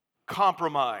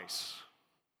compromise.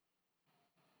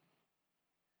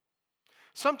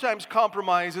 Sometimes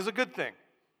compromise is a good thing.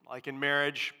 Like in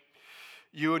marriage,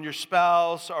 you and your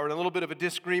spouse are in a little bit of a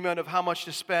disagreement of how much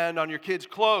to spend on your kids'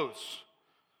 clothes.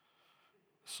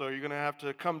 So you're going to have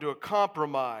to come to a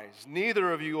compromise.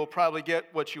 Neither of you will probably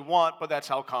get what you want, but that's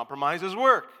how compromises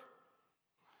work.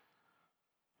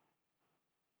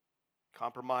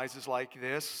 Compromises like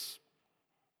this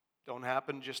don't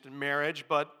happen just in marriage,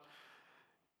 but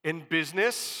in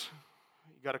business.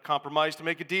 You got to compromise to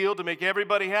make a deal, to make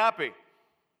everybody happy.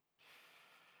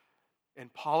 In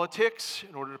politics,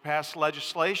 in order to pass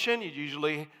legislation, you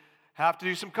usually have to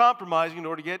do some compromising in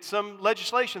order to get some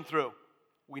legislation through.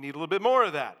 We need a little bit more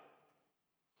of that.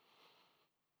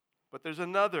 But there's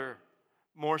another,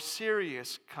 more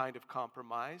serious kind of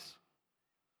compromise.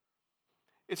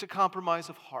 It's a compromise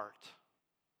of heart.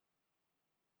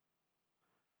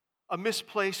 A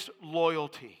misplaced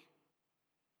loyalty.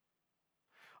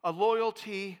 A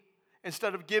loyalty,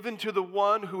 instead of given to the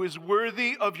one who is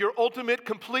worthy of your ultimate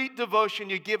complete devotion,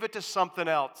 you give it to something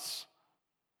else.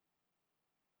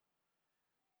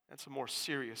 That's a more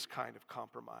serious kind of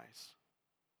compromise.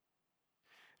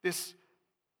 This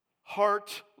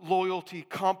heart loyalty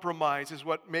compromise is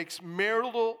what makes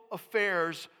marital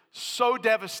affairs so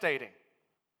devastating.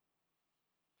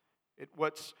 It's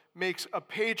what makes a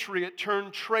patriot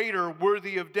turned traitor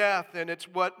worthy of death, and it's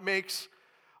what makes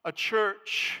a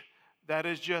church that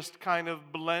is just kind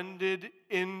of blended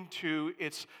into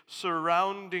its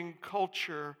surrounding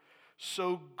culture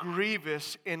so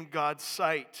grievous in God's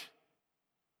sight.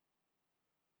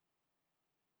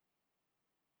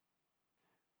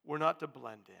 We're not to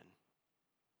blend in.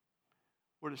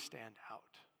 We're to stand out.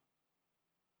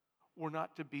 We're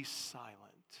not to be silent,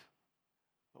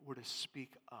 but we're to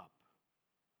speak up.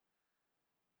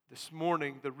 This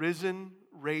morning, the risen,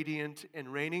 radiant,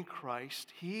 and reigning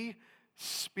Christ, He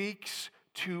speaks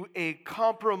to a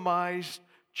compromised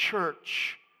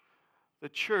church, the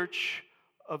church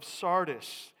of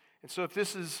Sardis. And so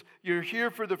if you're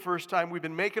here for the first time, we've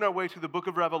been making our way through the book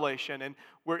of Revelation, and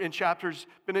we're in chapters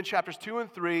 2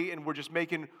 and 3, and we're just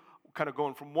kind of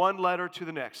going from one letter to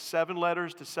the next, 7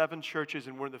 letters to 7 churches,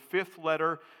 and we're in the 5th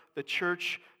letter, the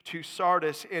church to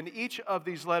Sardis, and each of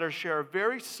these letters share a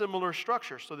very similar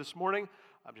structure. So this morning,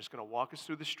 I'm just going to walk us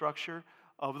through the structure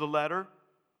of the letter,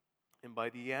 and by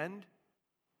the end,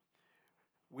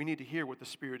 we need to hear what the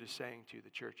Spirit is saying to the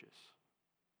churches.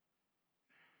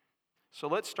 So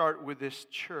let's start with this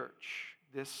church,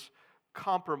 this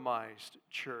compromised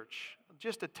church.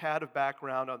 Just a tad of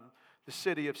background on the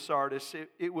city of Sardis.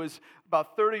 It was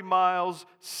about 30 miles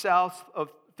south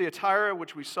of Thyatira,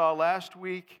 which we saw last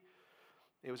week.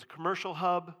 It was a commercial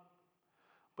hub,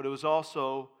 but it was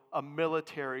also a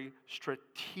military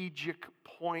strategic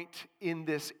point in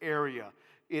this area.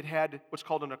 It had what's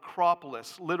called an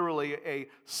acropolis, literally a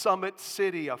summit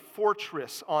city, a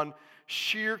fortress on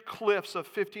sheer cliffs of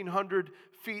 1,500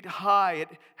 feet high. It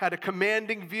had a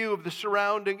commanding view of the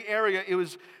surrounding area. It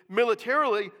was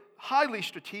militarily highly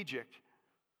strategic.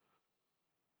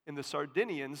 And the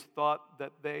Sardinians thought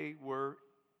that they were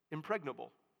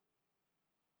impregnable.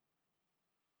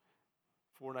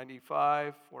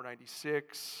 495,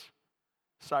 496,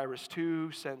 Cyrus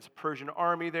II sends a Persian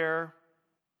army there.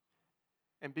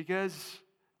 And because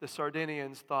the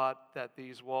Sardinians thought that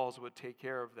these walls would take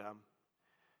care of them,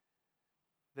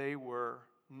 they were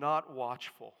not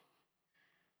watchful.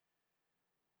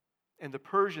 And the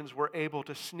Persians were able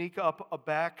to sneak up a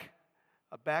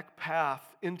back path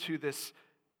into this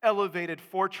elevated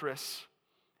fortress,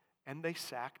 and they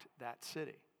sacked that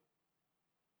city.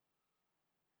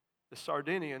 The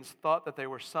Sardinians thought that they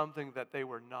were something that they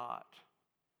were not.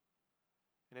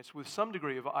 And it's with some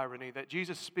degree of irony that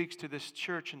Jesus speaks to this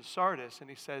church in Sardis and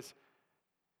He says,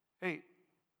 hey,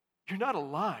 you're not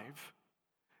alive.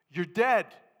 You're dead.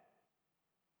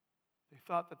 They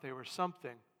thought that they were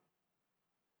something,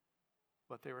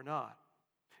 but they were not.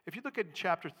 If you look at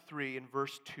chapter 3 in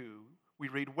verse 2, we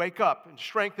read, wake up and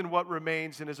strengthen what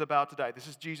remains and is about to die. This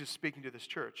is Jesus speaking to this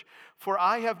church. For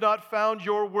I have not found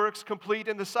your works complete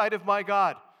in the sight of my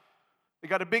God. They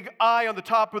got a big I on the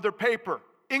top of their paper.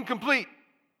 Incomplete.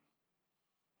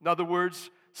 In other words,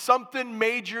 something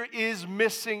major is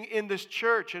missing in this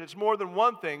church, and it's more than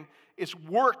one thing. It's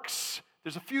works.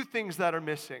 There's a few things that are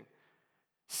missing.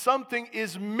 Something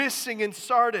is missing in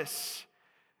Sardis.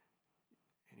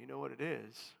 And you know what it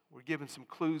is? We're given some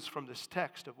clues from this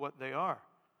text of what they are.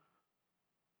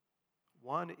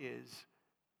 One is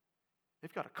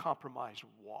they've got a compromised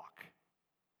walk.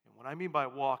 And what I mean by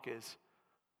walk is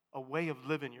a way of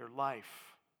living your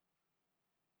life.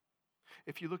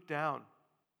 If you look down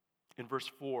in verse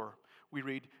 4, we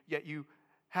read, "Yet you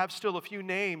have still a few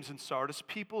names in Sardis,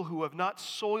 people who have not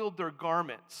soiled their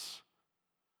garments."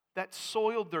 That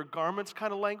soiled their garments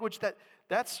kind of language,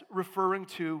 that's referring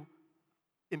to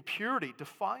impurity,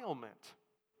 defilement,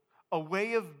 a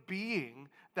way of being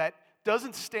that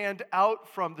doesn't stand out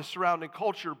from the surrounding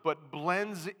culture but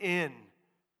blends in.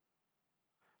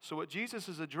 So what Jesus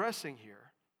is addressing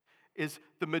here is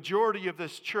the majority of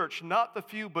this church, not the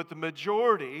few, but the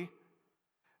majority,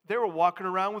 they were walking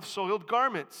around with soiled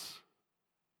garments.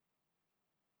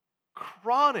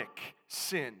 Chronic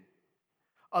sin.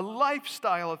 A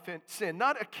lifestyle of sin,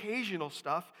 not occasional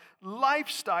stuff.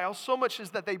 Lifestyle, so much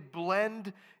as that they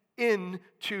blend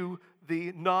into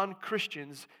the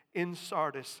non-Christians in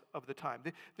Sardis of the time.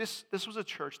 This was a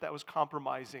church that was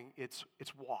compromising its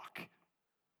walk.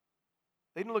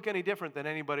 They didn't look any different than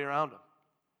anybody around them.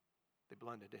 They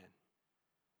blended in.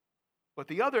 But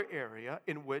the other area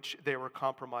in which they were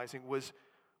compromising was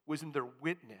in their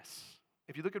witness.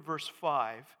 If you look at verse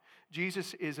 5,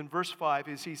 Jesus is in verse 5,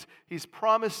 he's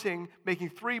promising, making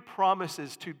 3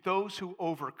 promises to those who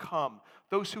overcome,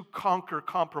 those who conquer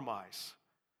compromise.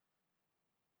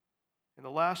 In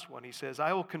the last one, he says,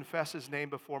 "I will confess his name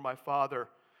before my Father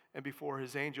and before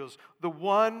his angels. The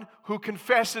one who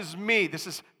confesses me," this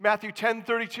is Matthew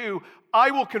 10:32,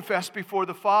 "I will confess before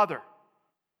the Father."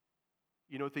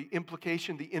 You know what the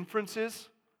implication, the inference is?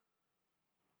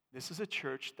 This is a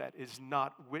church that is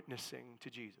not witnessing to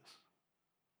Jesus.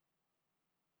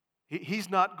 He's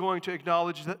not going to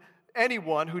acknowledge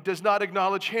anyone who does not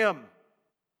acknowledge him.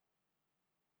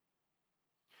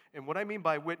 And what I mean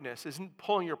by witness isn't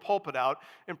pulling your pulpit out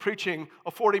and preaching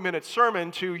a 40-minute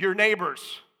sermon to your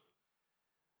neighbors.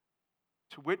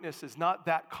 To witness is not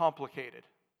that complicated.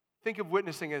 Think of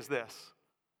witnessing as this.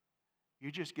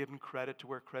 You're just giving credit to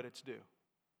where credit's due.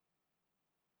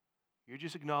 You're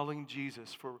just acknowledging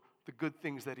Jesus for the good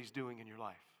things that he's doing in your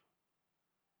life.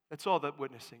 That's all that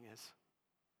witnessing is.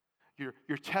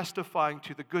 You're testifying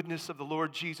to the goodness of the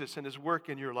Lord Jesus and his work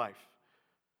in your life.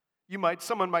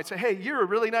 Someone might say, "Hey, you're a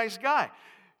really nice guy."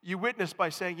 You witness by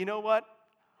saying, "You know what?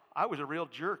 I was a real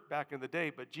jerk back in the day,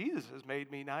 but Jesus has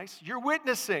made me nice." You're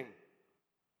witnessing.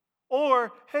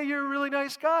 Or, "Hey, you're a really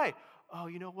nice guy." "Oh,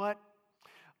 you know what?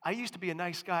 I used to be a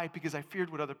nice guy because I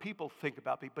feared what other people think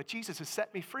about me, but Jesus has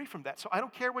set me free from that, so I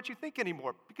don't care what you think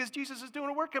anymore because Jesus is doing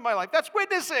a work in my life." That's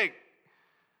witnessing.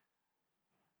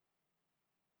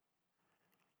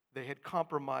 They had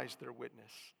compromised their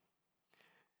witness.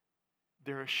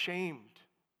 They're ashamed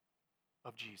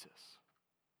of Jesus.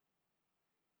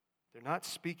 They're not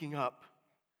speaking up.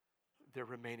 They're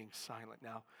remaining silent.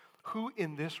 Now, who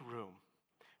in this room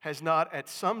has not at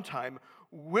some time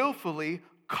willfully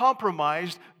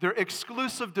compromised their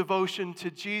exclusive devotion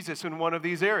to Jesus in one of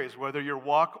these areas, whether your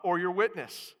walk or your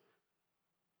witness?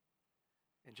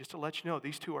 And just to let you know,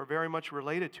 these two are very much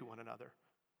related to one another.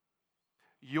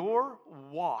 Your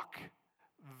walk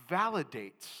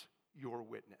validates your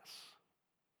witness.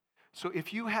 So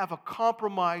if you have a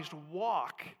compromised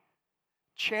walk,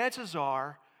 chances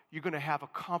are you're going to have a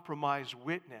compromised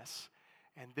witness,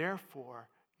 and therefore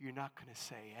you're not going to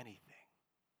say anything.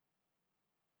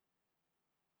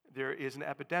 There is an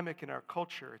epidemic in our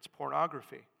culture. It's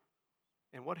pornography.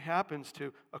 And what happens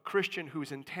to a Christian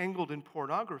who's entangled in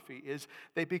pornography is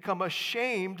they become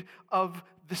ashamed of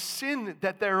the sin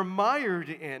that they're mired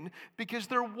in because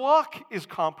their walk is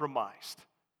compromised.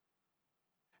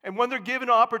 And when they're given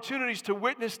opportunities to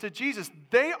witness to Jesus,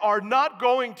 they are not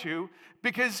going to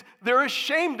because they're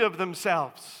ashamed of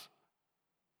themselves.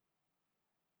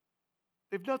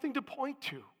 They have nothing to point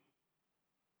to.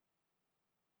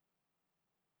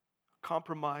 A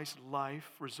compromised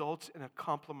life results in a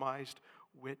compromised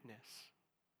witness.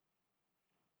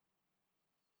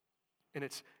 And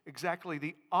it's exactly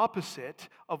the opposite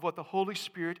of what the Holy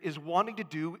Spirit is wanting to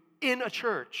do in a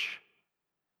church.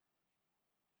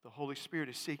 The Holy Spirit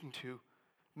is seeking to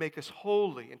make us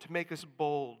holy and to make us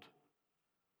bold.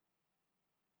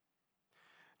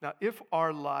 Now, if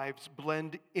our lives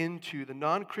blend into the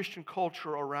non-Christian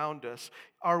culture around us,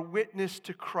 our witness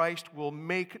to Christ will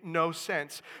make no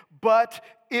sense. But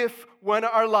if, when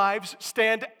our lives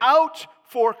stand out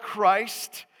for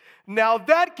Christ, now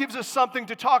that gives us something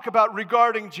to talk about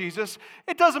regarding Jesus.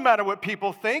 It doesn't matter what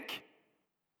people think,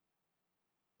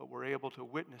 but we're able to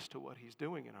witness to what he's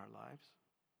doing in our lives.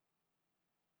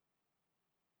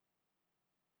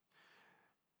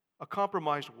 A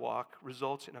compromised walk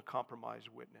results in a compromised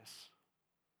witness.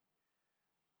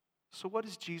 So what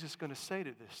is Jesus going to say to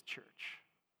this church?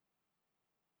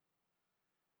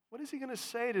 What is he going to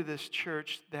say to this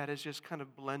church that has just kind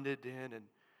of blended in and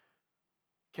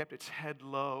kept its head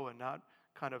low and not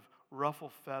kind of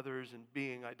ruffle feathers and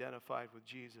being identified with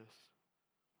Jesus.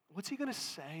 What's he going to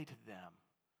say to them?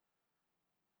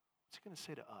 What's he going to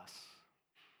say to us?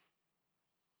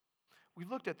 We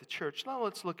looked at the church. Now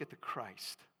let's look at the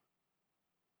Christ.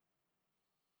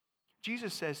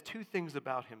 Jesus says two things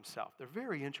about himself. They're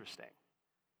very interesting.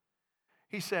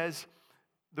 He says,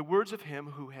 the words of him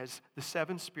who has the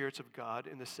seven spirits of God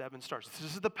and the seven stars.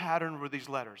 This is the pattern with these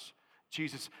letters.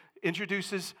 Jesus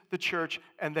introduces the church,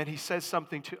 and then he says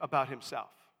something about himself.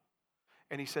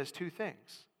 And he says two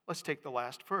things. Let's take the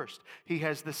last first. He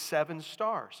has the seven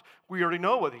stars. We already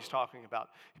know what he's talking about,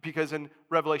 because in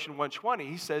Revelation 1:20,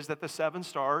 he says that the seven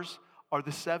stars are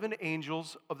the seven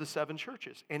angels of the seven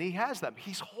churches, and he has them.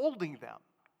 He's holding them.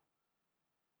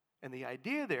 And the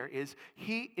idea there is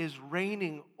he is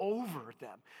reigning over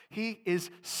them. He is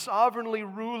sovereignly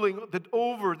ruling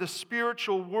over the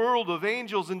spiritual world of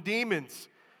angels and demons.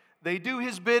 They do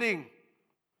his bidding.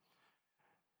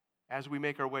 As we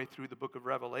make our way through the book of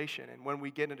Revelation, and when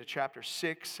we get into chapter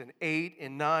 6 and 8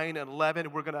 and 9 and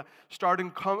 11, we're going to start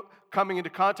coming into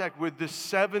contact with the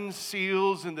seven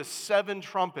seals and the seven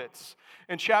trumpets.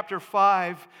 In chapter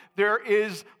 5, there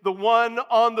is the one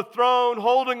on the throne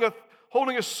holding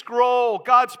a scroll,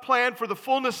 God's plan for the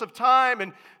fullness of time,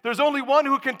 and there's only one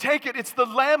who can take it. It's the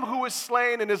Lamb who was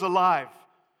slain and is alive.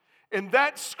 And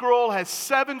that scroll has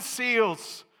seven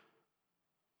seals.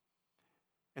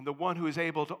 And the one who is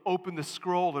able to open the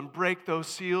scroll and break those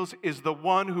seals is the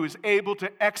one who is able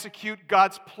to execute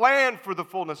God's plan for the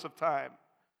fullness of time.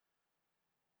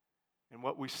 And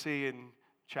what we see in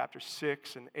chapter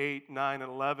 6 and 8, 9,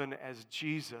 and 11 as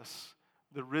Jesus,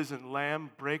 the risen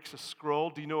Lamb, breaks a scroll,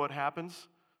 do you know what happens?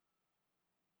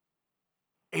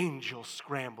 Angels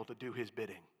scramble to do his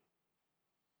bidding.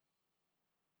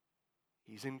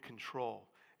 He's in control.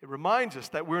 It reminds us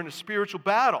that we're in a spiritual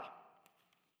battle.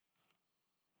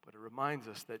 But it reminds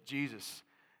us that Jesus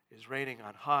is reigning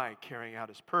on high, carrying out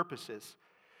his purposes.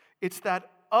 It's that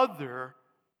other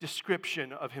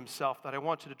description of himself that I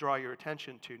want you to draw your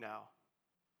attention to now.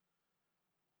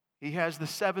 He has the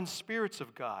seven spirits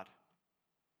of God.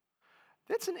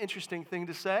 That's an interesting thing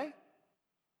to say.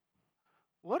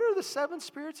 What are the seven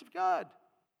spirits of God?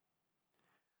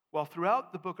 Well,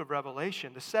 throughout the book of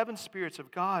Revelation, the seven spirits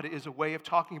of God is a way of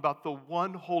talking about the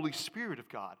one Holy Spirit of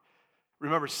God.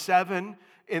 Remember, seven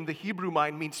in the Hebrew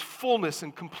mind means fullness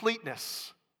and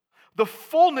completeness. The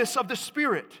fullness of the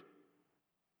Spirit.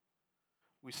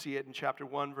 We see it in chapter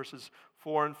 1, verses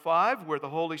 4 and 5, where the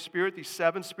Holy Spirit, these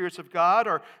seven spirits of God,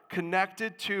 are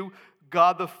connected to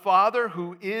God the Father,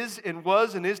 who is and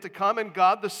was and is to come, and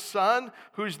God the Son,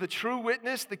 who is the true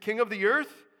witness, the King of the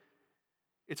earth.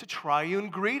 It's a triune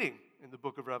greeting in the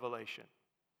book of Revelation.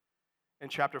 In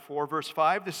chapter 4, verse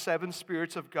 5, the seven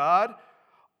spirits of God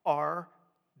are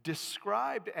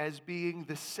described as being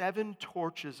the seven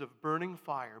torches of burning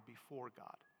fire before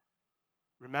God.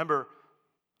 Remember,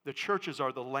 the churches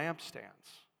are the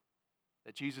lampstands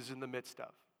that Jesus is in the midst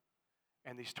of.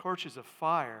 And these torches of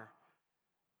fire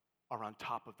are on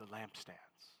top of the lampstands.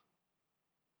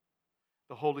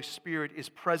 The Holy Spirit is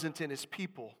present in his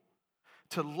people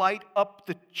to light up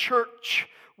the church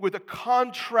with a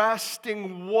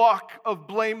contrasting walk of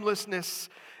blamelessness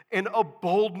and a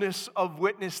boldness of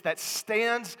witness that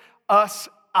stands us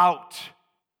out.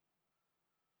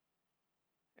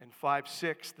 In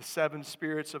 5:6, the seven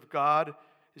spirits of God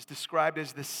is described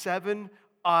as the seven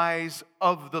eyes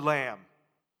of the Lamb,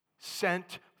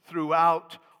 sent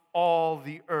throughout all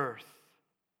the earth.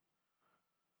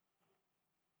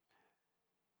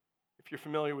 If you're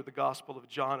familiar with the Gospel of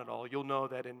John at all, you'll know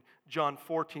that in John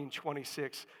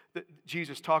 14:26, that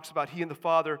Jesus talks about he and the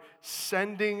Father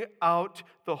sending out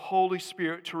the Holy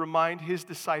Spirit to remind his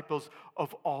disciples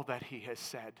of all that he has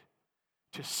said,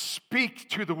 to speak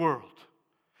to the world.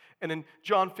 And in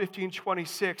John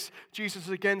 15:26, Jesus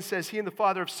again says he and the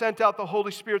Father have sent out the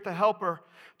Holy Spirit, the Helper,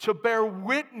 to bear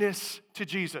witness to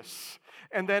Jesus.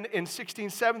 And then in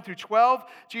 16:7 through 12,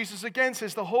 Jesus again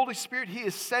says the Holy Spirit, he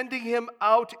is sending him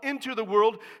out into the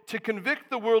world to convict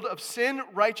the world of sin,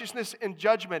 righteousness, and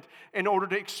judgment in order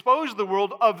to expose the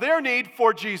world of their need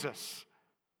for Jesus.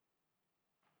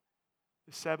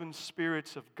 The seven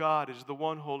spirits of God is the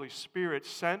one Holy Spirit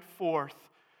sent forth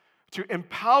to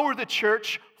empower the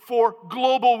church for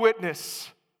global witness.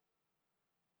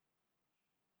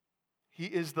 He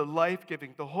is the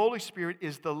life-giving. The Holy Spirit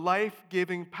is the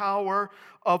life-giving power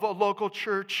of a local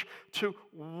church to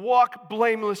walk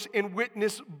blameless and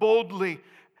witness boldly.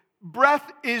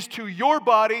 Breath is to your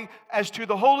body as to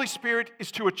the Holy Spirit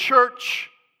is to a church.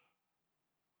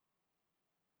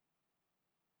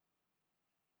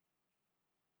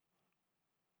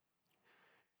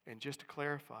 And just to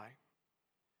clarify,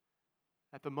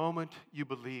 At the moment you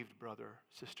believed, brother,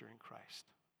 sister in Christ,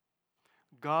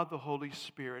 God the Holy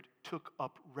Spirit took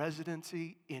up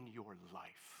residency in your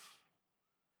life.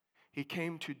 He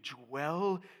came to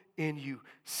dwell in you,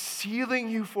 sealing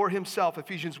you for himself,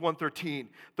 Ephesians 1:13.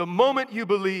 The moment you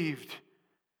believed,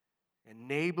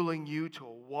 enabling you to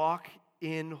walk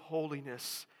in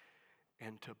holiness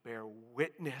and to bear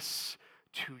witness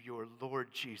to your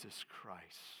Lord Jesus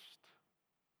Christ.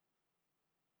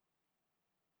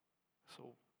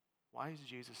 So why is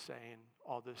Jesus saying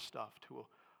all this stuff to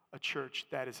a church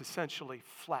that is essentially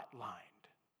flatlined?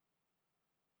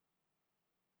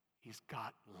 He's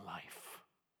got life.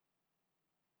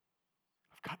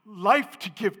 I've got life to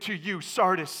give to you,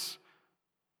 Sardis.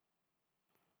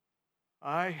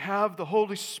 I have the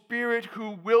Holy Spirit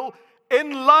who will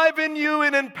enliven you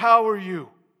and empower you.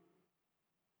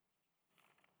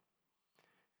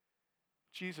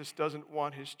 Jesus doesn't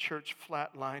want his church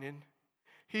flatlining.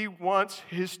 He wants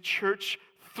his church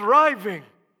thriving.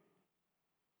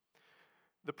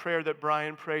 The prayer that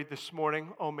Brian prayed this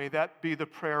morning, oh, may that be the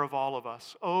prayer of all of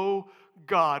us. Oh,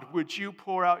 God, would you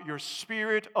pour out your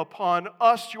Spirit upon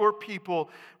us, your people,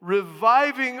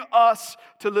 reviving us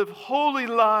to live holy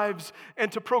lives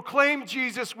and to proclaim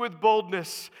Jesus with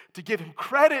boldness, to give him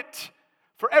credit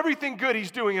for everything good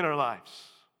he's doing in our lives.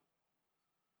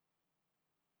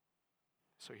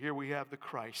 So here we have the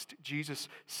Christ, Jesus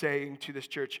saying to this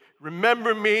church,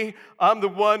 remember me, I'm the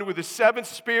one with the 7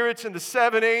 spirits and the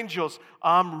 7 angels.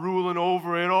 I'm ruling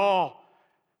over it all.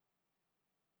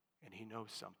 And he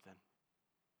knows something.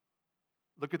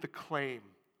 Look at the claim.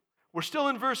 We're still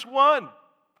in verse 1.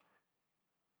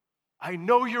 I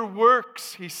know your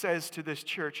works, he says to this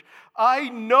church. I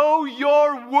know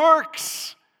your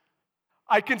works.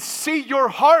 I can see your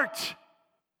heart.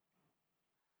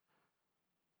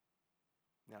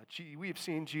 Now, we have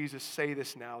seen Jesus say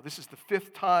this now. This is the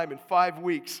 5th time in 5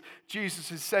 weeks Jesus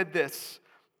has said this.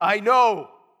 I know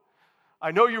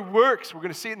your works. We're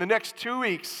going to see it in the next 2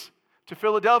 weeks. To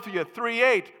Philadelphia,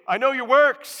 3:8. I know your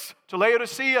works. To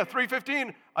Laodicea,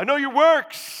 3:15. I know your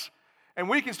works. And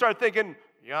we can start thinking,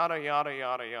 yada, yada,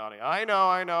 yada, yada. I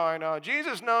know.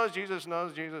 Jesus knows. Jesus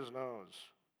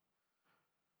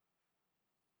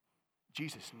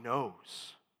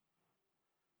knows.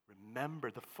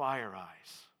 Remember the fire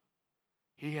eyes.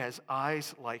 He has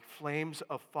eyes like flames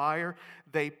of fire.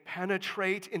 They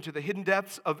penetrate into the hidden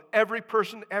depths of every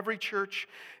person, every church,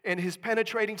 and his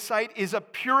penetrating sight is a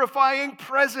purifying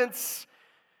presence.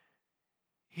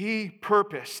 He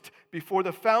purposed before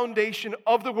the foundation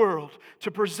of the world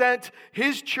to present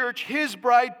his church, his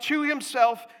bride, to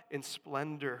himself in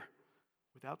splendor,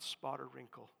 without spot or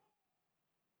wrinkle,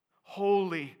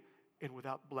 holy and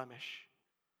without blemish,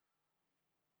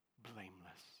 blameless.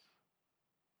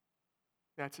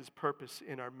 That's his purpose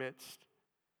in our midst.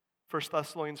 1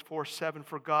 Thessalonians 4:7,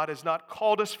 for God has not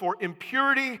called us for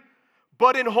impurity,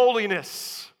 but in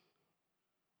holiness.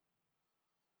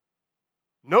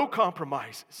 No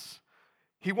compromises.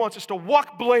 He wants us to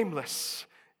walk blameless,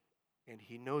 and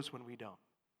he knows when we don't.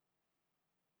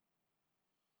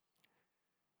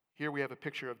 Here we have a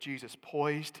picture of Jesus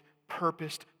poised,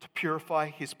 purposed to purify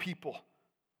his people.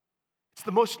 It's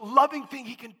the most loving thing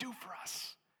he can do for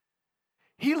us.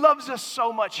 He loves us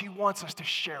so much, he wants us to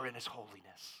share in his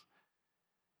holiness.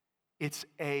 It's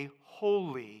a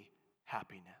holy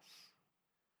happiness,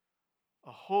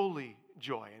 a holy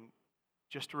joy. And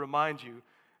just to remind you,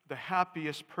 the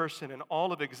happiest person in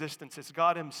all of existence is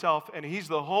God himself, and he's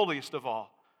the holiest of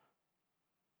all.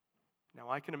 Now,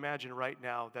 I can imagine right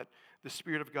now that the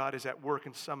Spirit of God is at work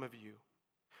in some of you.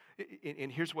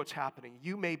 And here's what's happening.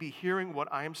 You may be hearing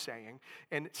what I'm saying,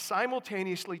 and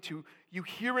simultaneously to you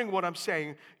hearing what I'm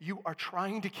saying, you are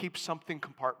trying to keep something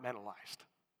compartmentalized.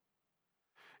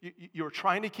 You're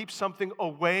trying to keep something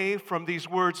away from these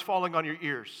words falling on your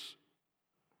ears.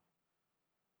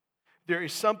 There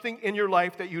is something in your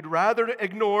life that you'd rather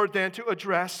ignore than to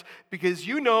address because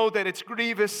you know that it's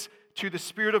grievous to the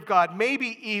Spirit of God,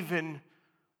 maybe even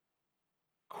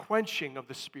quenching of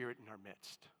the Spirit in our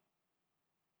midst.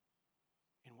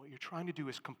 And what you're trying to do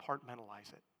is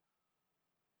compartmentalize it.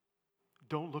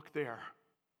 Don't look there.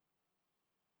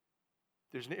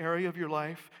 There's an area of your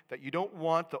life that you don't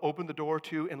want to open the door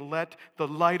to and let the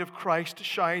light of Christ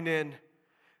shine in.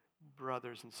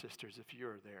 Brothers and sisters, if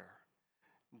you're there,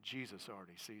 Jesus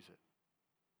already sees it.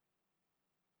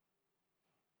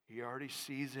 He already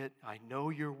sees it. I know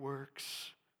your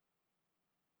works.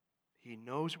 He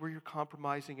knows where you're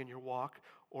compromising in your walk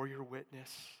or your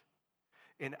witness.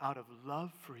 And out of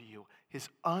love for you, his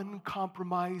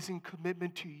uncompromising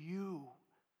commitment to you,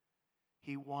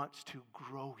 he wants to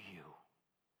grow you,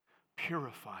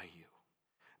 purify you,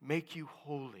 make you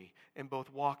holy, and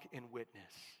both walk in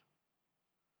witness.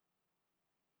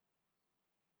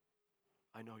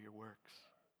 I know your works.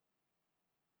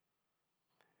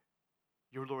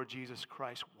 Your Lord Jesus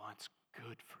Christ wants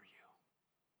good for you.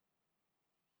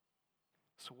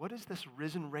 So what is this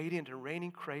risen, radiant, and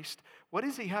reigning Christ? What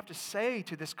does he have to say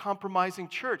to this compromising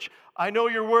church? I know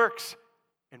your works.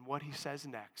 And what he says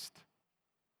next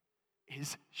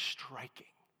is striking.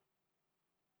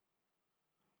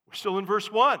 We're still in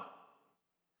verse 1.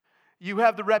 You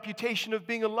have the reputation of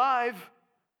being alive,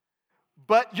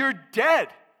 but you're dead.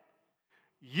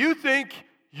 You think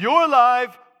you're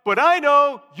alive, but I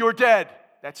know you're dead.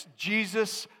 That's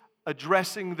Jesus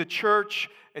addressing the church,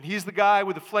 and he's the guy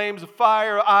with the flames of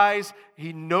fire eyes.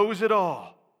 He knows it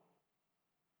all.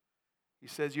 He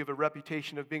says you have a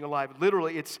reputation of being alive.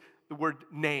 Literally, it's the word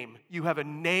name. You have a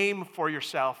name for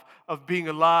yourself of being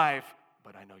alive,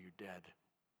 but I know you're dead.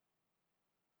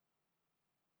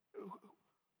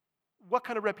 What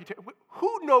kind of reputation?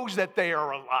 Who knows that they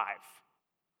are alive?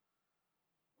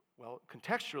 Well,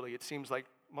 contextually, it seems like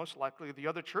most likely the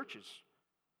other churches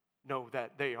know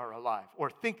that they are alive or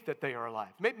think that they are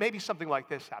alive. Maybe something like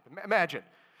this happened. Imagine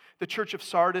the church of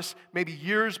Sardis, maybe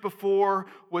years before,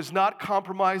 was not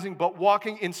compromising but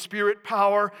walking in spirit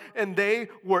power, and they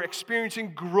were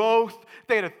experiencing growth.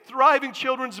 They had a thriving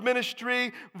children's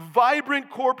ministry,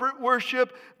 vibrant corporate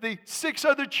worship. The 6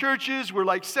 other churches were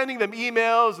like sending them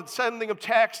emails and sending them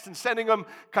texts and sending them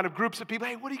kind of groups of people.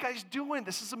 Hey, what are you guys doing?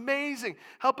 This is amazing.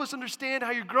 Help us understand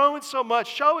how you're growing so much.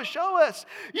 Show us, show us.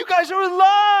 You guys are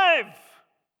alive.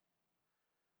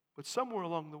 But somewhere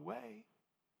along the way,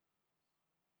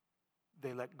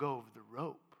 they let go of the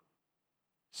rope.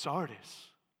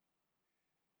 Sardis,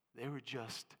 they were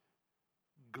just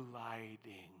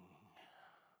gliding.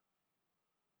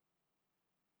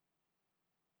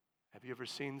 Have you ever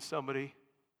seen somebody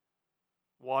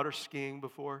water skiing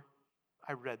before?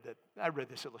 I read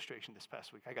this illustration this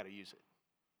past week. I got to use it.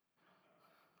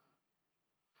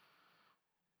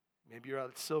 Maybe you're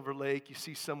out at Silver Lake, you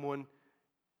see someone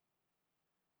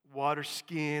water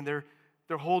skiing, they're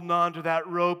holding on to that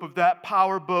rope of that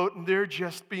power boat, and they're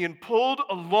just being pulled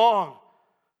along.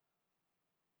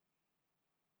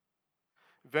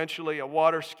 Eventually, a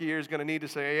water skier is going to need to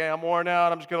say, yeah, I'm worn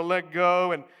out, I'm just going to let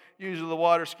go. And usually the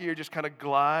water skier just kind of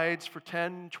glides for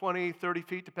 10, 20, 30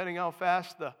 feet, depending how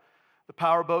fast the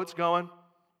power boat's going.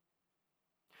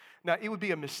 Now, it would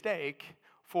be a mistake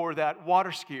for that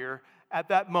water skier, at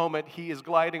that moment he is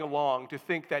gliding along, to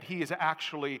think that he is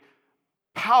actually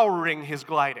powering his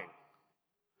gliding.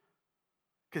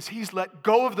 Because he's let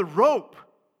go of the rope.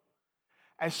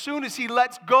 As soon as he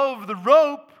lets go of the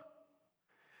rope,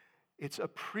 it's a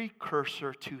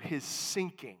precursor to his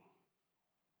sinking.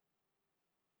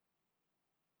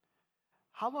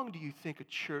 How long do you think a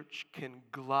church can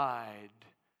glide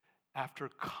after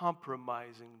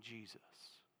compromising Jesus?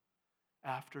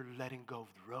 After letting go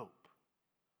of the rope?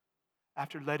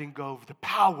 After letting go of the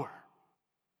power?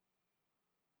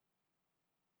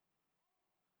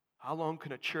 How long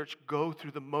can a church go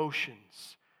through the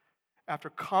motions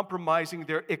after compromising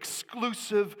their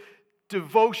exclusive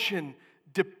devotion,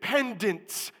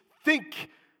 dependence? Think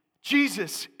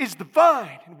Jesus is the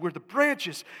vine and we're the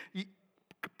branches.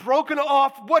 Broken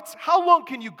off. How long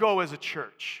can you go as a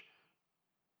church?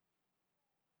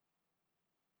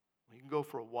 Well, you can go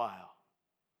for a while.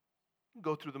 You can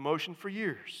go through the motion for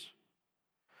years.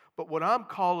 But what I'm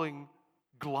calling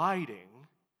gliding,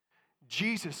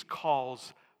 Jesus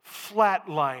calls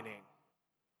flatlining.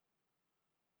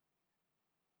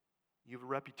 You have a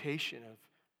reputation of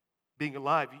being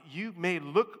alive. You may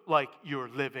look like you're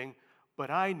living, but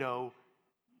I know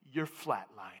you're flatlining.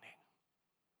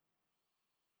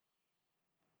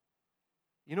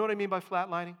 You know what I mean by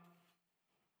flatlining?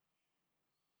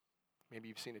 Maybe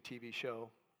you've seen a TV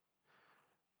show.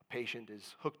 A patient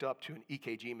is hooked up to an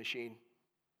EKG machine,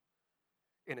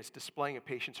 and it's displaying a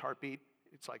patient's heartbeat.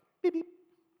 It's like beep, beep,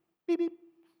 beep, beep.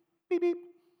 Beep, beep,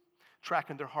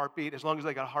 tracking their heartbeat. As long as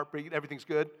they got a heartbeat, everything's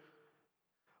good.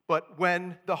 But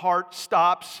when the heart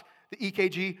stops, the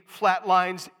EKG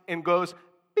flatlines and goes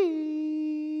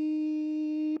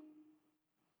beep.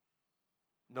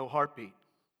 No heartbeat.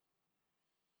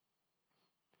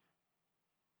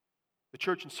 The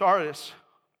church in Sardis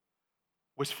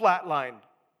was flatlined.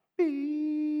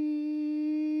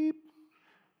 Beep.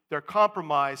 Their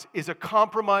compromise is a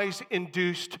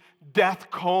compromise-induced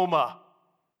death coma.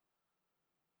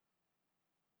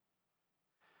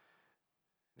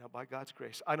 Now, by God's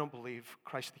grace, I don't believe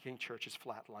Christ the King Church is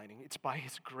flatlining. It's by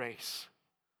His grace.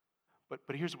 But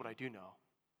here's what I do know.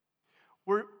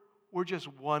 We're just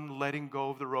one letting go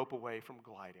of the rope away from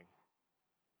gliding.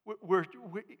 We're,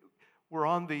 we're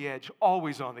on the edge,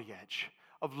 always on the edge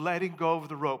of letting go of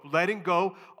the rope, letting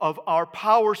go of our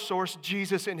power source,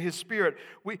 Jesus and His Spirit.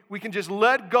 We can just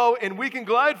let go and we can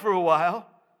glide for a while.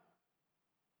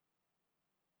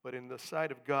 But in the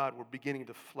sight of God, we're beginning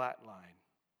to flatline.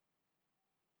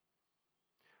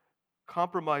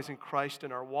 Compromising Christ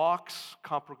in our walks,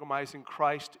 compromising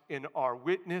Christ in our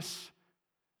witness,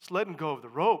 it's letting go of the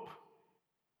rope.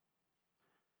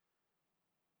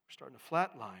 We're starting to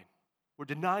flatline. We're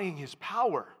denying His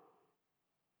power.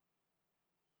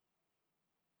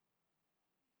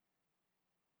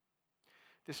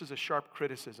 This is a sharp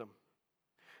criticism.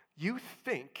 You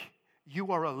think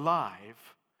you are alive,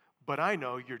 but I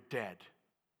know you're dead.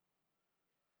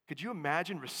 Could you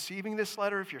imagine receiving this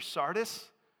letter if you're Sardis?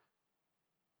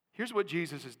 Here's what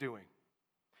Jesus is doing.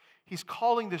 He's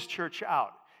calling this church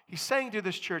out. He's saying to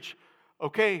this church,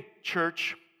 okay,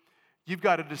 church, you've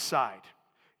got to decide.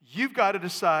 You've got to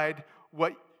decide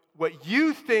what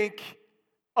you think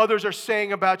others are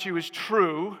saying about you is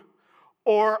true,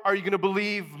 or are you going to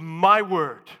believe my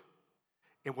word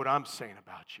and what I'm saying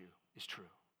about you is true?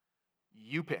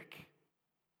 You pick.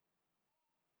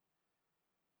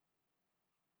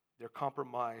 Their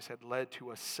compromise had led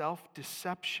to a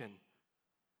self-deception.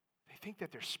 They think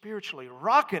that they're spiritually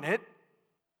rocking it,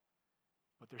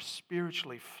 but they're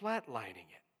spiritually flatlining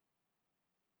it.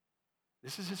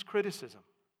 This is his criticism.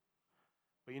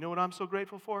 But you know what I'm so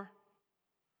grateful for?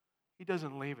 He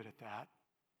doesn't leave it at that.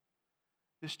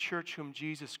 This church whom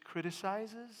Jesus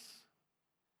criticizes,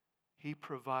 he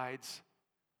provides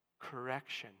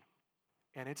correction.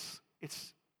 And it's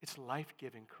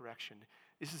life-giving correction.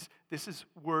 This is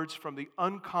words from the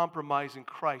uncompromising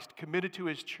Christ committed to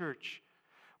his church.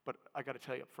 But I got to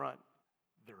tell you up front,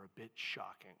 they're a bit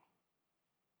shocking.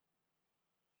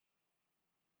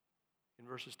 In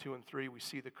verses 2 and 3, we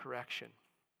see the correction.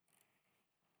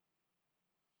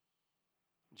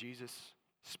 Jesus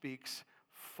speaks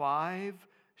 5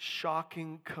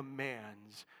 shocking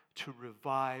commands to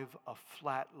revive a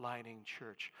flatlining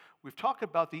church. We've talked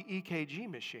about the EKG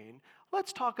machine.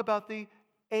 Let's talk about the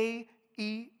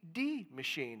AED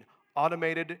machine,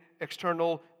 automated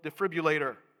external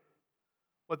defibrillator.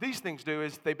 What these things do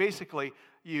is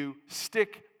you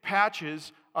stick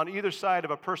patches on either side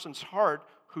of a person's heart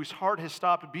whose heart has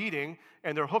stopped beating,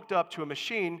 and they're hooked up to a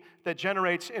machine that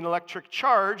generates an electric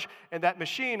charge, and that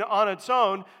machine on its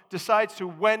own decides to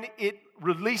when it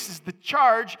releases the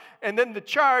charge, and then the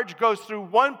charge goes through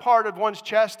one part of one's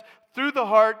chest, through the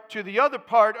heart to the other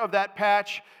part of that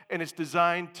patch, and it's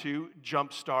designed to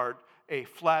jumpstart a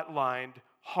flatlined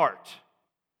heart.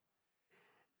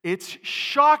 It's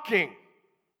shocking.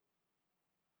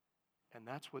 And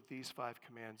that's what these 5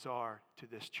 commands are to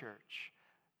this church.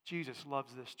 Jesus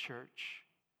loves this church.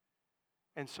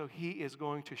 And so he is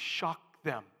going to shock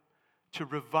them, to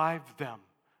revive them,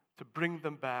 to bring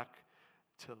them back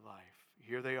to life.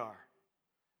 Here they are.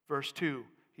 Verse 2,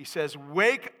 he says,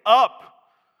 wake up,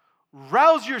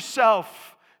 rouse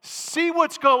yourself, see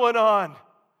what's going on.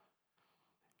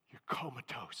 You're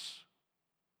comatose.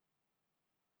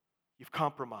 You've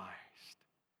compromised.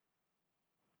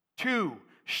 2,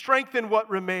 strengthen what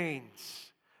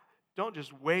remains. Don't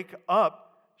just wake up.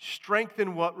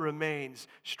 Strengthen what remains.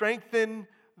 Strengthen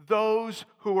those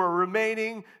who are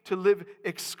remaining to live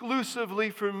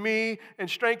exclusively for me, and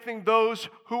strengthen those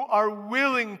who are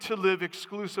willing to live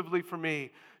exclusively for me.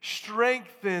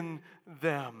 Strengthen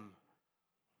them.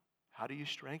 How do you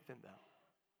strengthen them?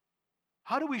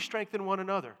 How do we strengthen one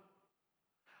another?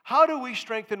 How do we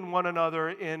strengthen one another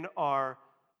in our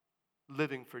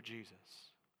living for Jesus?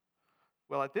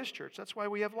 Well, at this church, that's why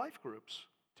we have life groups,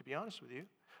 to be honest with you.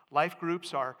 Life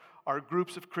groups are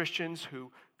groups of Christians who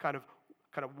kind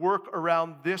of work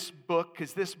around this book,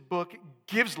 because this book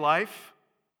gives life.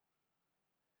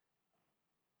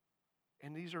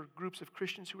 And these are groups of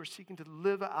Christians who are seeking to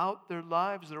live out their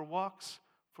lives, their walks,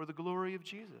 for the glory of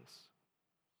Jesus.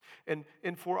 And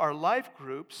for our life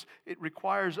groups, it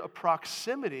requires a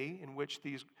proximity in which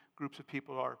these groups of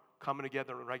people are coming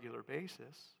together on a regular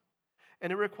basis.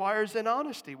 And it requires an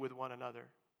honesty with one another.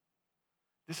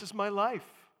 This is my life.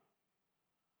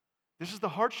 This is the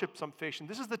hardships I'm facing.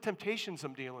 This is the temptations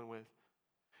I'm dealing with.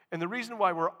 And the reason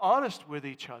why we're honest with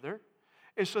each other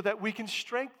is so that we can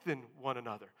strengthen one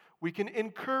another. We can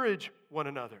encourage one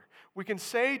another. We can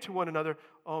say to one another,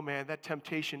 oh man, that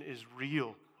temptation is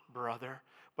real, brother.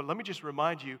 But let me just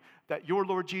remind you that your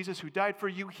Lord Jesus, who died for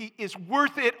you, he is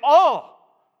worth it all.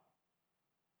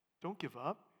 Don't give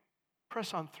up.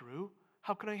 Press on through.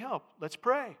 How can I help? Let's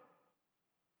pray.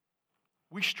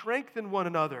 We strengthen one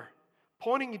another,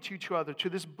 pointing to each other, to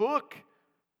this book,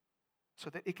 so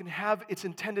that it can have its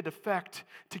intended effect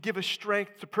to give us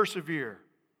strength to persevere.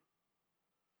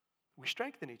 We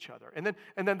strengthen each other. And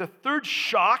then the third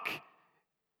shock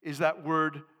is that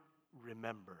word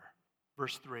remember.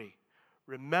 Verse 3.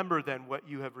 Remember then what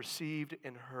you have received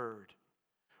and heard.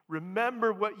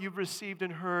 Remember what you've received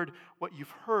and heard. What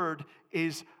you've heard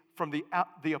is from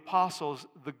the apostles,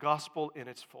 the gospel in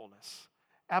its fullness.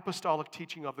 Apostolic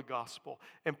teaching of the gospel.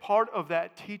 And part of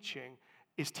that teaching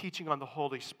is teaching on the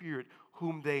Holy Spirit,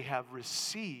 whom they have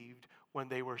received when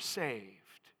they were saved.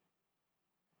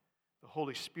 The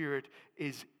Holy Spirit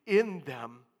is in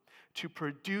them to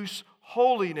produce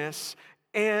holiness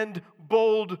and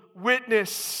bold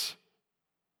witness.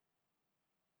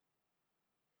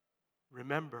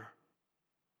 Remember.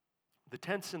 The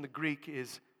tense in the Greek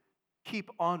is keep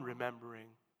on remembering.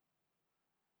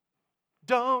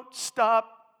 Don't stop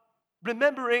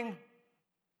remembering.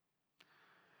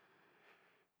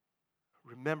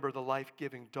 Remember the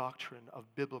life-giving doctrine of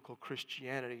biblical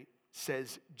Christianity,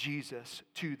 says Jesus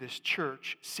to this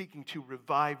church seeking to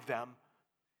revive them.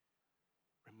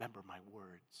 Remember my words.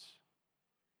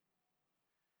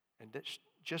 And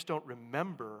just don't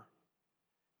remember.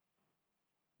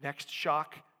 Next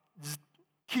shock,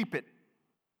 keep it.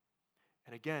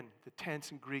 And again, the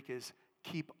tense in Greek is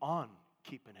keep on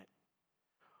keeping it.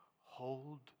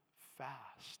 Hold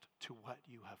fast to what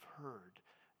you have heard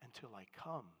until I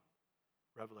come.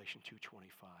 Revelation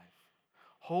 2:25.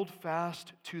 Hold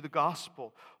fast to the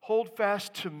gospel. Hold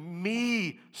fast to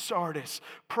me, Sardis.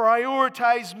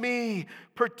 Prioritize me.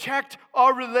 Protect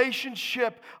our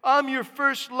relationship. I'm your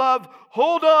first love.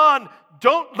 Hold on.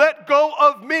 Don't let go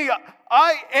of me.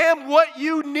 I am what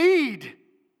you need.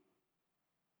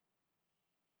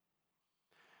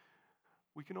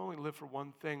 We can only live for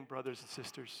one thing, brothers and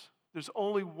sisters. There's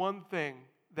only one thing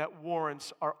that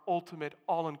warrants our ultimate,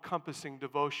 all-encompassing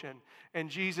devotion. And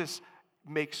Jesus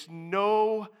has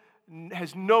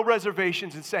no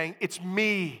reservations in saying, it's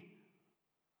me.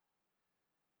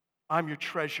 I'm your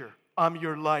treasure. I'm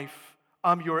your life.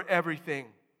 I'm your everything.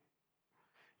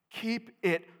 Keep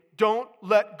it. Don't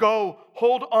let go.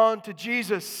 Hold on to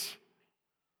Jesus.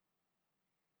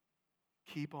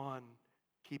 Keep on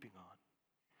keeping on.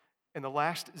 And the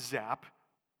last zap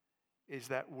is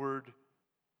that word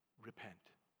repent.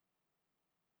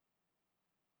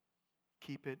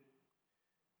 Keep it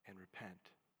and repent.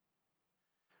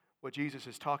 What Jesus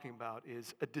is talking about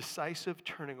is a decisive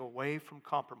turning away from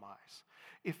compromise.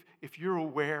 If you're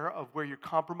aware of where you're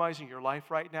compromising your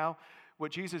life right now,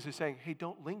 what Jesus is saying, hey,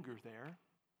 don't linger there.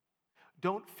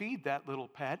 Don't feed that little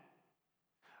pet.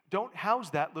 Don't house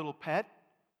that little pet.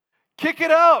 Kick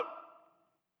it out.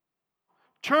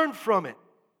 Turn from it.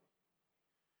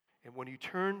 And when you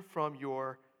turn from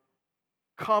your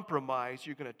compromise,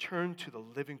 you're going to turn to the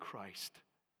living Christ.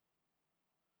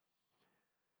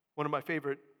 One of my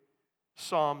favorite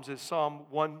Psalms is Psalm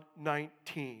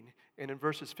 119. And in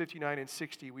verses 59 and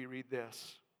 60, we read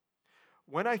this.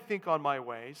 When I think on my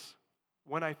ways,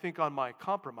 when I think on my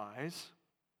compromise,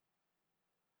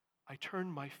 I turn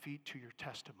my feet to your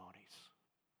testimonies.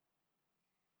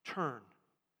 Turn.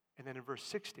 And then in verse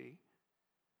 60,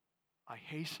 I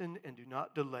hasten and do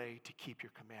not delay to keep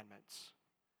your commandments.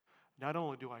 Not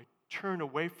only do I turn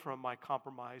away from my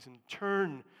compromise and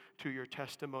turn to your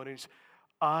testimonies,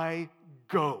 I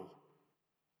go.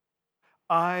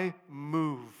 I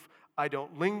move. I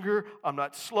don't linger. I'm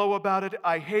not slow about it.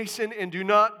 I hasten and do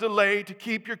not delay to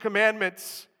keep your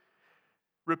commandments.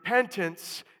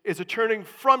 Repentance is a turning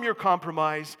from your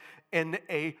compromise and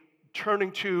a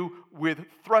turning to, with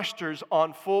thrusters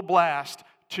on full blast,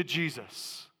 to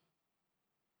Jesus.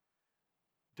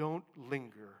 Don't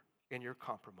linger in your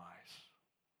compromise.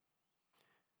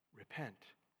 Repent.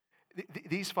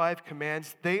 These 5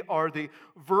 commands, they are the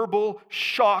verbal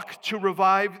shock to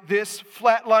revive this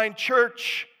flatline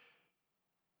church.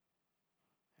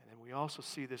 And then we also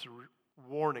see this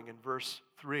warning in verse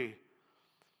 3.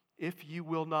 If you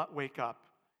will not wake up,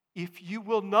 if you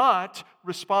will not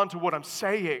respond to what I'm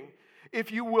saying,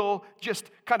 if you will just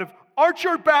kind of arch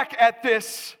your back at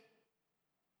this,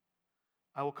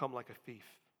 I will come like a thief.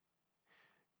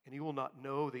 And you will not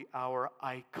know the hour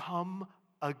I come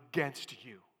against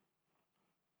you.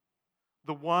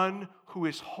 The one who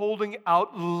is holding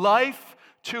out life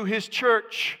to his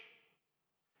church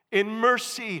in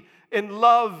mercy, in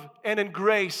love, and in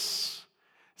grace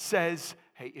says,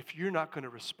 hey, if you're not going to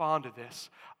respond to this,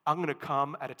 I'm going to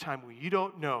come at a time when you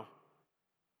don't know,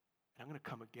 and I'm going to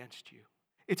come against you.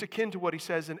 It's akin to what he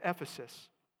says in Ephesus.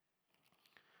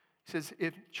 He says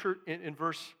in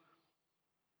verse,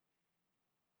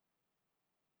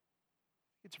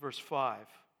 it's verse 5.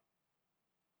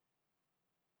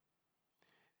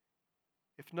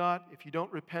 If not, if you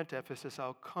don't repent, Ephesus,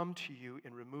 I'll come to you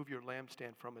and remove your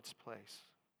lampstand from its place.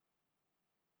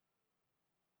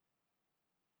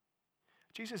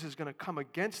 Jesus is going to come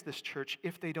against this church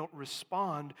if they don't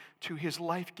respond to his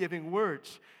life-giving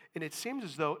words. And it seems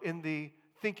as though in the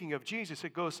thinking of Jesus,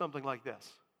 it goes something like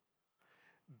this.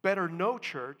 Better no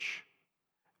church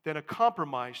than a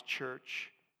compromised church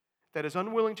that is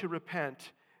unwilling to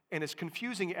repent and is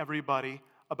confusing everybody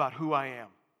about who I am.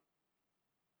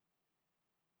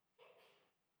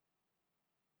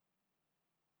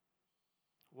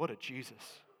 What a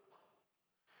Jesus.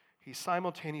 He's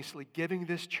simultaneously giving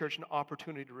this church an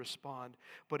opportunity to respond,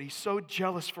 but he's so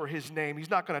jealous for his name, he's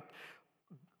not going to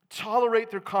tolerate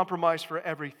their compromise for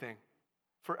everything,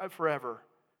 forever.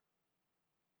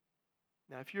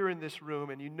 Now, if you're in this room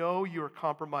and you know you're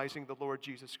compromising the Lord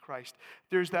Jesus Christ,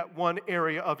 there's that one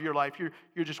area of your life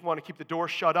you just want to keep the door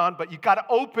shut on, but you got to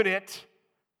open it.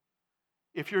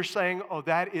 If you're saying, oh,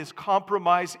 that is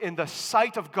compromise in the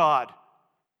sight of God,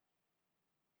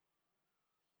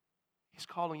 he's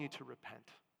calling you to repent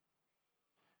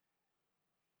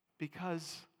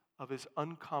because of his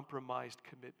uncompromised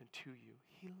commitment to you.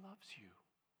 He loves you.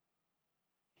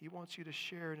 He wants you to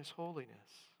share in his holiness.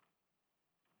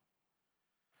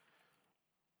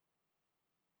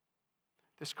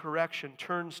 This correction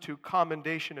turns to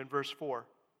commendation in verse 4.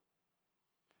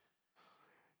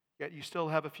 Yet you still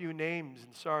have a few names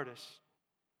in Sardis.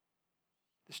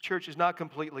 This church is not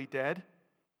completely dead.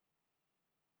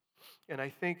 And I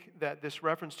think that this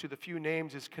reference to the few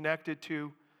names is connected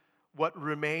to what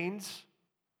remains.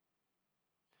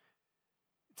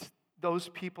 It's those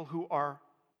people who are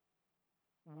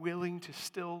willing to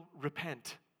still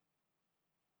repent.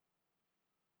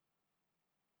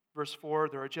 Verse 4,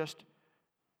 there are just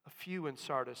a few in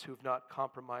Sardis who have not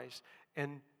compromised,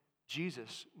 and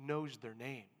Jesus knows their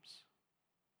names.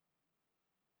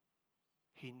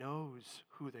 He knows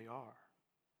who they are.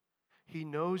 He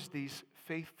knows these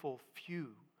faithful few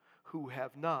who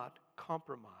have not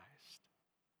compromised.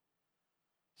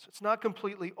 So it's not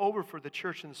completely over for the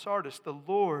church in Sardis. The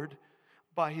Lord,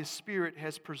 by his Spirit,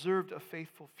 has preserved a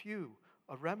faithful few,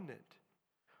 a remnant,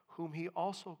 whom he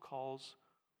also calls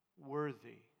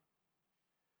worthy.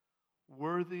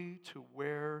 Worthy to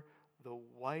wear the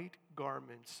white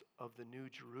garments of the New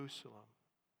Jerusalem.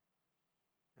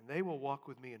 And they will walk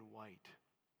with me in white.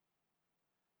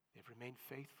 They've remained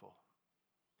faithful.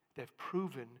 They've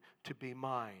proven to be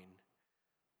mine.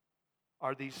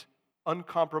 Are these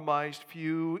uncompromised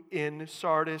few in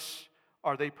Sardis,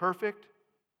 are they perfect?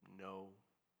 No.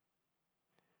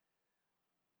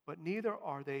 But neither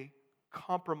are they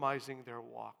compromising their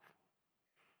walk.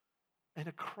 In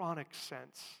a chronic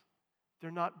sense, they're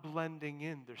not blending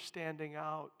in, they're standing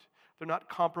out. They're not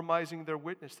compromising their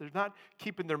witness. They're not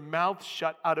keeping their mouths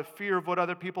shut out of fear of what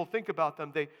other people think about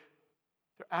them. They're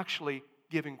actually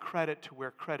giving credit to where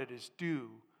credit is due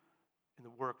in the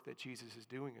work that Jesus is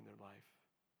doing in their life.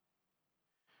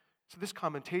 So this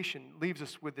commentation leaves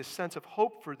us with this sense of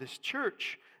hope for this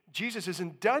church. Jesus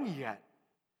isn't done yet.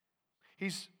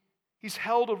 He's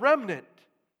held a remnant.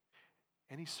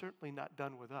 And he's certainly not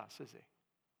done with us, is he?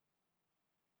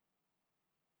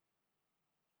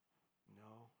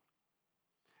 No.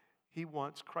 He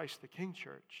wants Christ the King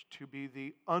Church to be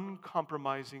the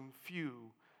uncompromising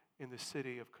few in the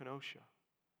city of Kenosha.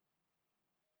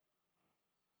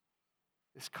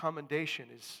 This commendation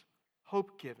is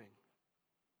hope-giving.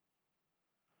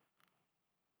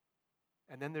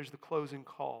 And then there's the closing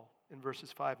call in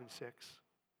verses 5 and 6.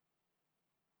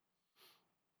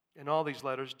 In all these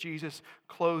letters, Jesus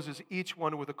closes each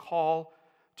one with a call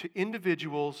to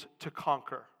individuals to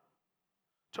conquer,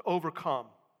 to overcome.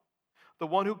 The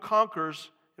one who conquers,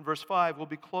 in verse 5, will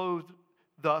be clothed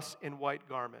thus in white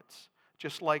garments.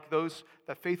 Just like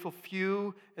that faithful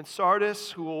few in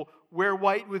Sardis who will wear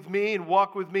white with me and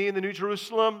walk with me in the New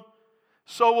Jerusalem,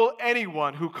 so will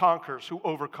anyone who conquers, who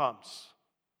overcomes.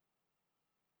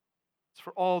 It's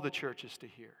for all the churches to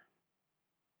hear.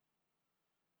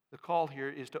 The call here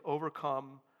is to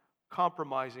overcome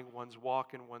compromising one's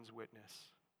walk and one's witness.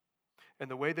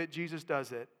 And the way that Jesus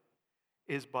does it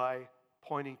is by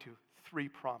pointing to 3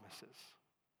 promises.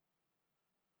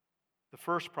 The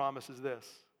first promise is this.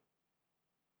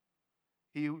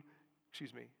 The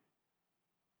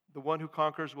one who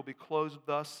conquers will be clothed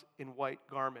thus in white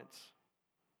garments.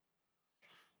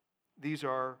 These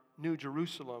are New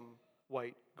Jerusalem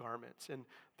white garments. And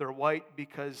they're white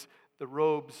because the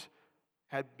robes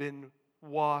had been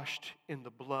washed in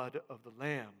the blood of the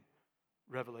Lamb.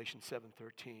 Revelation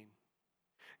 7:13.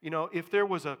 You know, if there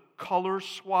was a color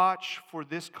swatch for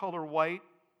this color white,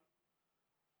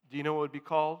 do you know what it would be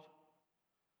called?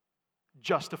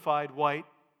 justified white,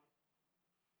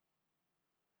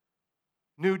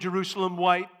 New Jerusalem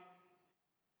white,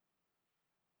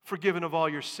 forgiven of all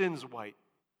your sins white.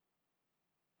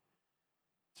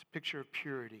 It's a picture of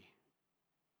purity.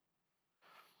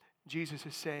 Jesus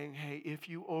is saying, hey, if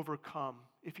you overcome,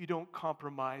 if you don't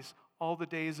compromise all the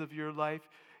days of your life,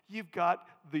 you've got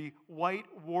the white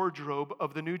wardrobe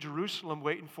of the New Jerusalem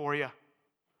waiting for you.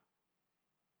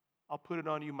 I'll put it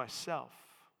on you myself.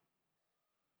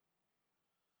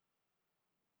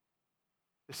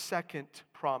 The second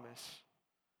promise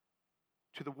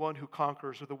to the one who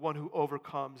conquers or the one who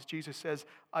overcomes, Jesus says,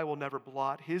 I will never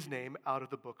blot his name out of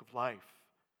the book of life.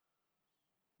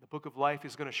 The book of life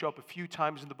is going to show up a few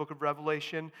times in the book of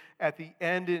Revelation. At the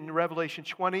end in Revelation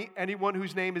 20, anyone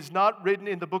whose name is not written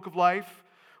in the book of life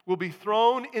will be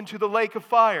thrown into the lake of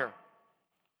fire.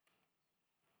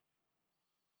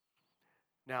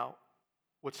 Now,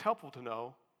 what's helpful to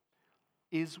know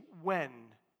is when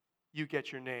you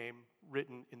get your name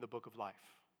written in the book of life.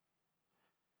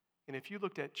 And if you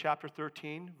looked at chapter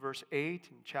 13, verse 8,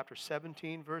 and chapter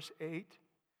 17, verse 8,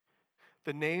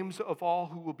 the names of all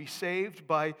who will be saved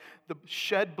by the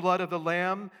shed blood of the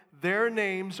Lamb, their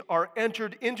names are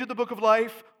entered into the book of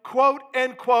life, quote,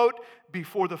 end quote,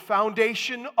 before the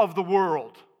foundation of the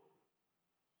world.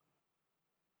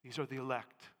 These are the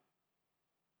elect.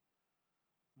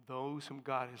 Those whom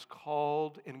God has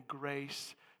called in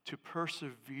grace to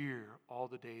persevere all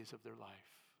the days of their life.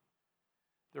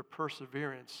 Their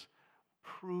perseverance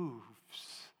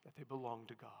proves that they belong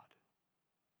to God.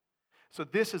 So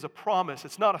this is a promise.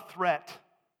 It's not a threat.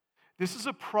 This is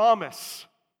a promise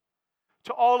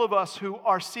to all of us who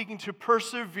are seeking to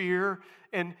persevere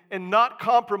and not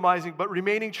compromising, but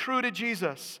remaining true to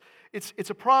Jesus. It's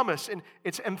a promise, and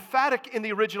it's emphatic in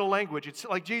the original language. It's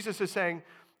like Jesus is saying,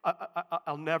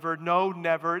 I'll never,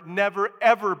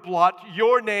 ever blot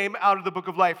your name out of the book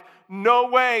of life. No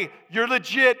way. You're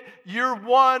legit. You're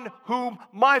one whom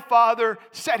my Father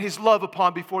set his love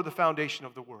upon before the foundation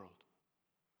of the world.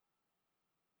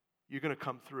 You're going to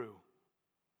come through.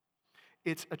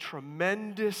 It's a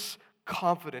tremendous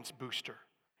confidence booster.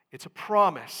 It's a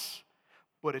promise,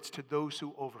 but it's to those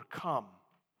who overcome,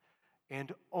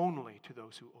 and only to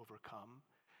those who overcome,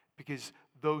 because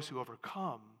those who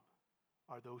overcome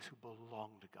are those who belong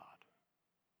to God.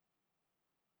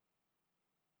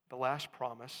 The last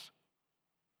promise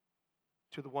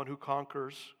to the one who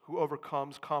conquers, who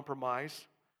overcomes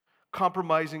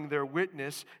compromising their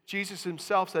witness, Jesus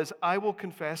himself says, I will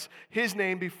confess his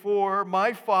name before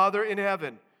my Father in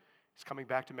heaven. He's coming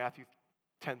back to Matthew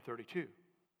 10:32.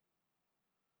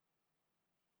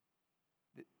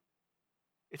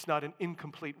 It's not an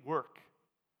incomplete work.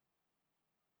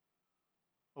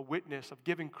 A witness of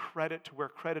giving credit to where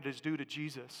credit is due to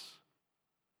Jesus.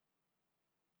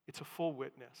 It's a full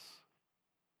witness.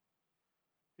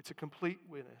 It's a complete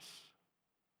witness.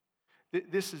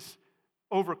 This is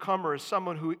overcomer is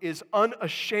someone who is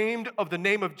unashamed of the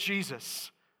name of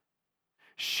Jesus.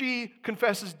 She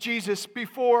confesses Jesus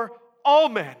before all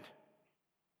men.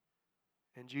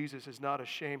 And Jesus is not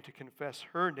ashamed to confess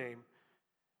her name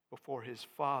before his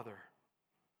Father.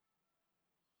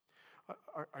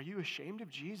 Are you ashamed of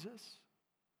Jesus?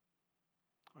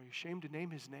 Are you ashamed to name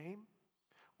his name?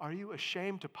 Are you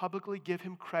ashamed to publicly give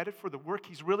him credit for the work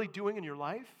he's really doing in your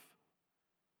life?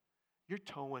 You're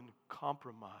towing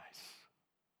compromise.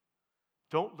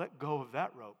 Don't let go of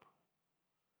that rope.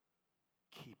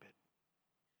 Keep it.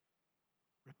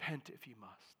 Repent if you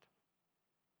must.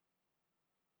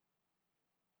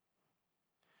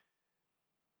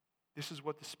 This is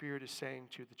what the Spirit is saying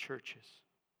to the churches.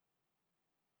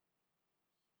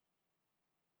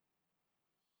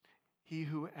 He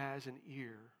who has an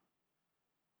ear,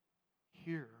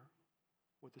 hear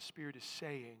what the Spirit is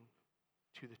saying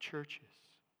to the churches.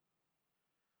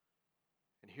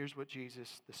 And here's what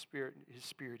Jesus, his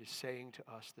Spirit is saying to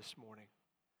us this morning.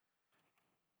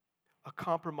 A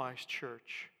compromised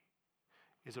church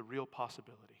is a real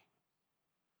possibility.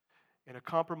 And a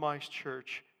compromised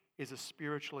church is a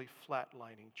spiritually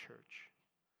flatlining church.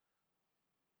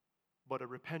 But a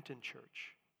repentant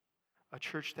church, a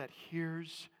church that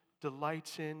hears,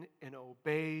 delights in, and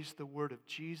obeys the word of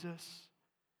Jesus,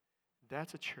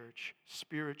 that's a church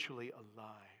spiritually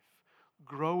alive,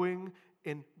 growing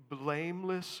in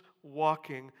blameless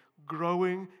walking,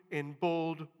 growing in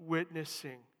bold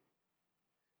witnessing.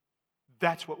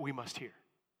 That's what we must hear.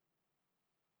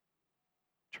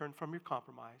 Turn from your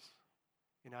compromise,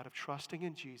 and out of trusting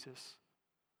in Jesus,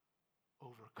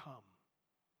 overcome.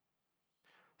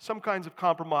 Some kinds of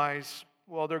compromise,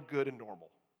 well, they're good and normal.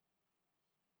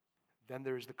 Then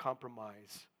there's the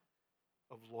compromise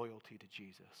of loyalty to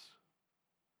Jesus.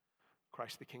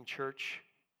 Christ the King Church,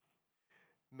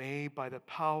 may by the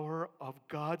power of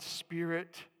God's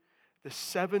Spirit, the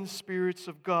seven spirits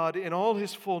of God in all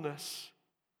His fullness,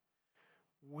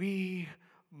 we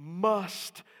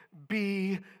must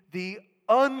be the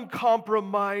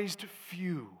uncompromised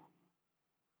few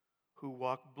who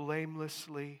walk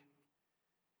blamelessly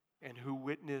and who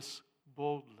witness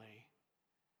boldly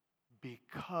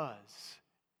because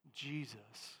Jesus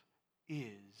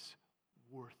is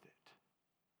worth it.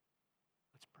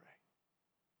 Let's pray.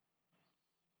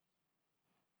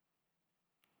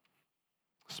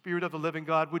 Spirit of the living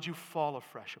God, would you fall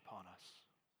afresh upon us?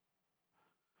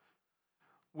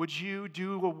 Would you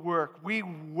do a work? We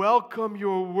welcome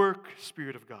your work,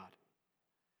 Spirit of God,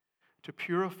 to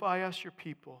purify us, your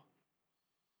people,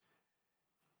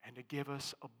 and to give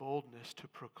us a boldness to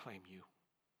proclaim you.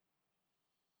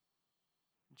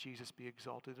 Jesus be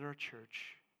exalted in our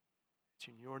church. It's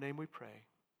in your name we pray.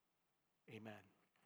 Amen.